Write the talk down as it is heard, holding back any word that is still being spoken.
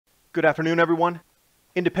Good afternoon, everyone.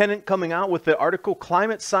 Independent coming out with the article,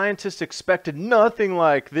 Climate Scientists Expected Nothing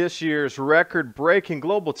Like This Year's Record-Breaking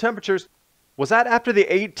Global Temperatures. Was that after the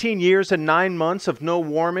 18 years and 9 months of no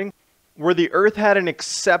warming, where the Earth had an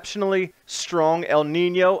exceptionally strong El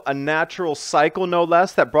Nino, a natural cycle no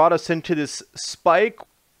less, that brought us into this spike,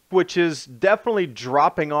 which is definitely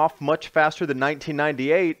dropping off much faster than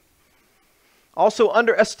 1998. Also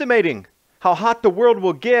underestimating how hot the world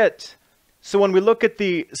will get. So when we look at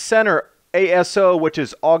the center ASO, which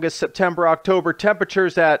is August, September, October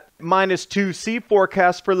temperatures at -2C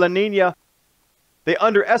forecast for La Nina, they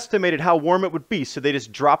underestimated how warm it would be, so they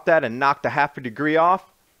just dropped that and knocked a half a degree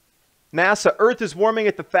off. NASA, Earth is warming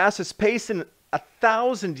at the fastest pace in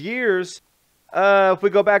 1,000 years. If we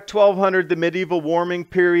go back 1200, the medieval warming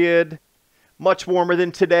period, much warmer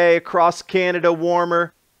than today. Across Canada,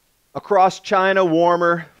 warmer. Across China,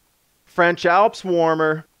 warmer. French Alps,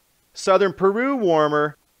 warmer. Southern Peru,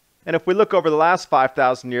 warmer. And if we look over the last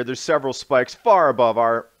 5,000 years, there's several spikes far above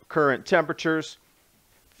our current temperatures.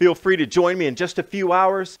 Feel free to join me in just a few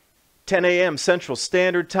hours. 10 a.m. Central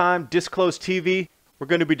Standard Time, Disclose TV. We're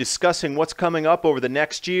going to be discussing what's coming up over the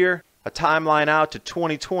next year, a timeline out to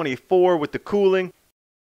 2024 with the cooling.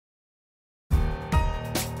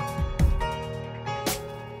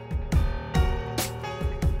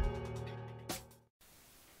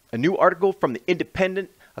 A new article from The Independent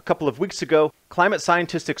a couple of weeks ago, climate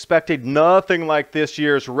scientists expected nothing like this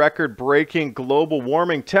year's record-breaking global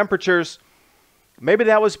warming temperatures. Maybe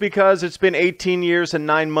that was because it's been 18 years and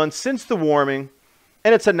 9 months since the warming,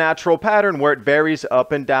 and it's a natural pattern where it varies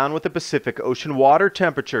up and down with the Pacific Ocean water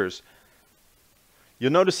temperatures.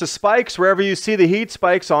 You'll notice the spikes wherever you see the heat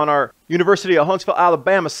spikes on our University of Huntsville,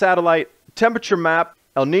 Alabama satellite temperature map.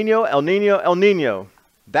 El Nino, El Nino, El Nino.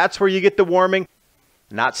 That's where you get the warming,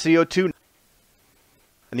 not CO2.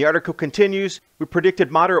 And the article continues, we predicted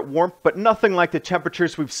moderate warmth, but nothing like the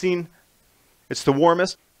temperatures we've seen. It's the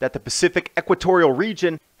warmest that the Pacific equatorial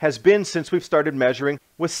region has been since we've started measuring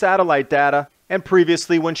with satellite data, and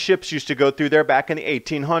previously when ships used to go through there back in the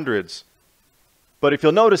 1800s. But if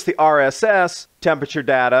you'll notice the RSS temperature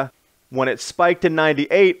data, when it spiked in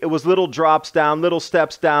 98, it was little drops down, little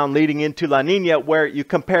steps down leading into La Nina, where you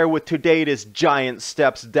compare with today, it is giant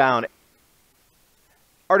steps down.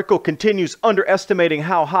 Article continues, underestimating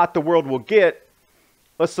how hot the world will get.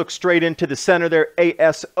 Let's look straight into the center there,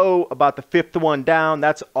 ASO, about the fifth one down.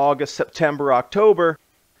 That's August, September, October.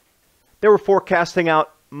 They were forecasting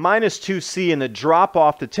out -2C in the drop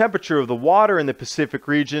off the temperature of the water in the Pacific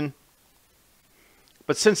region.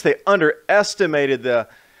 But since they underestimated the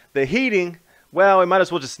heating, well, we might as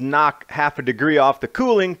well just knock half a degree off the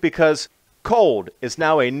cooling, because cold is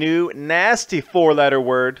now a new nasty 4-letter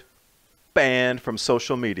word banned from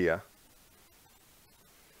social media.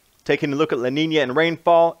 Taking a look at La Nina and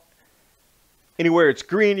rainfall, anywhere it's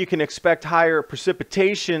green, you can expect higher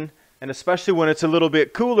precipitation, and especially when it's a little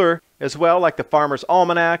bit cooler as well, like the Farmer's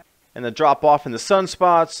Almanac and the drop off in the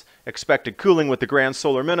sunspots, expected cooling with the grand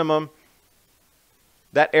solar minimum.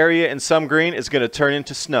 That area in some green is going to turn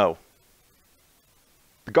into snow.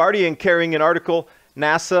 The Guardian carrying an article,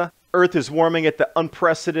 NASA, Earth is warming at the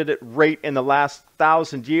unprecedented rate in the last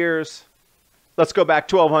 1,000 years. Let's go back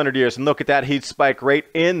 1,200 years and look at that heat spike rate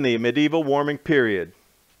in the medieval warming period.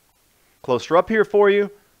 Closer up here for you.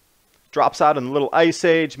 Drops out in the little ice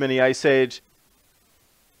age, mini ice age.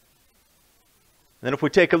 And then if we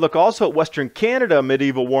take a look also at Western Canada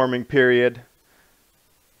medieval warming period,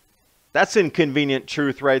 that's inconvenient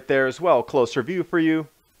truth right there as well. Closer view for you.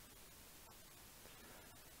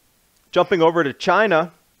 Jumping over to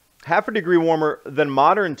China, half a degree warmer than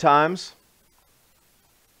modern times.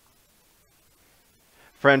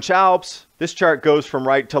 French Alps, this chart goes from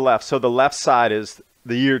right to left. So the left side is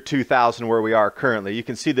the year 2000 where we are currently. You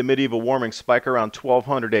can see the medieval warming spike around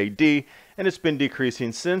 1200 AD, and it's been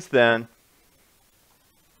decreasing since then.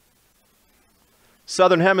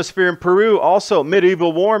 Southern Hemisphere in Peru, also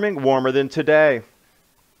medieval warming, warmer than today.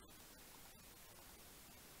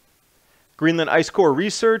 Greenland ice core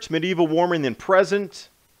research, medieval warming than present.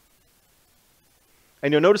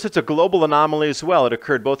 And you'll notice it's a global anomaly as well. It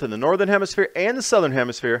occurred both in the northern hemisphere and the southern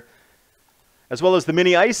hemisphere, as well as the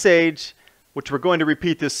mini ice age, which we're going to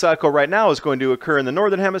repeat this cycle right now, is going to occur in the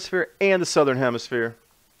northern hemisphere and the southern hemisphere.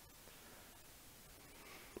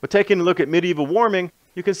 But taking a look at medieval warming,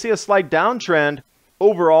 you can see a slight downtrend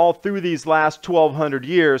overall through these last 1,200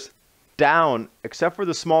 years, down, except for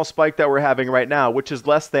the small spike that we're having right now, which is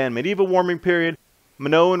less than medieval warming period,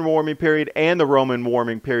 Minoan warming period, and the Roman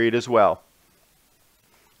warming period as well.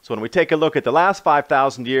 So when we take a look at the last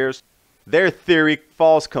 5,000 years, their theory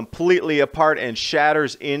falls completely apart and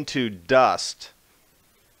shatters into dust.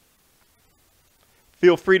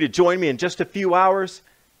 Feel free to join me in just a few hours,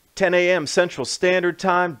 10 a.m. Central Standard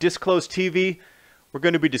Time, Disclosed TV. We're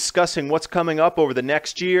going to be discussing what's coming up over the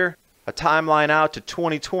next year, a timeline out to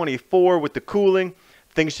 2024 with the cooling,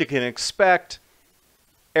 things you can expect,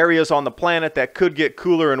 areas on the planet that could get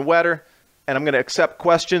cooler and wetter. And I'm going to accept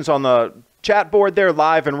questions on the chat board there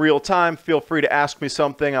live in real time. Feel free to ask me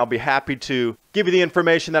something. I'll be happy to give you the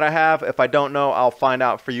information that I have. If I don't know, I'll find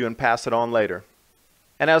out for you and pass it on later.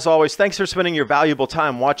 And as always, thanks for spending your valuable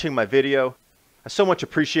time watching my video. I so much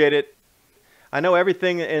appreciate it. I know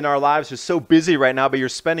everything in our lives is so busy right now, but you're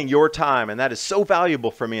spending your time, and that is so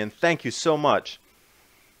valuable for me, and thank you so much.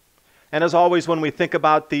 And as always, when we think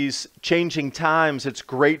about these changing times, it's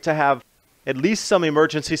great to have at least some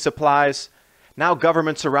emergency supplies. Now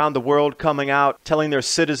governments around the world coming out, telling their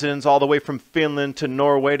citizens all the way from Finland to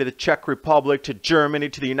Norway to the Czech Republic to Germany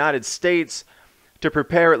to the United States to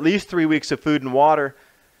prepare at least 3 weeks of food and water.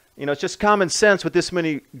 You know, it's just common sense with this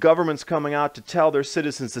many governments coming out to tell their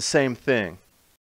citizens the same thing.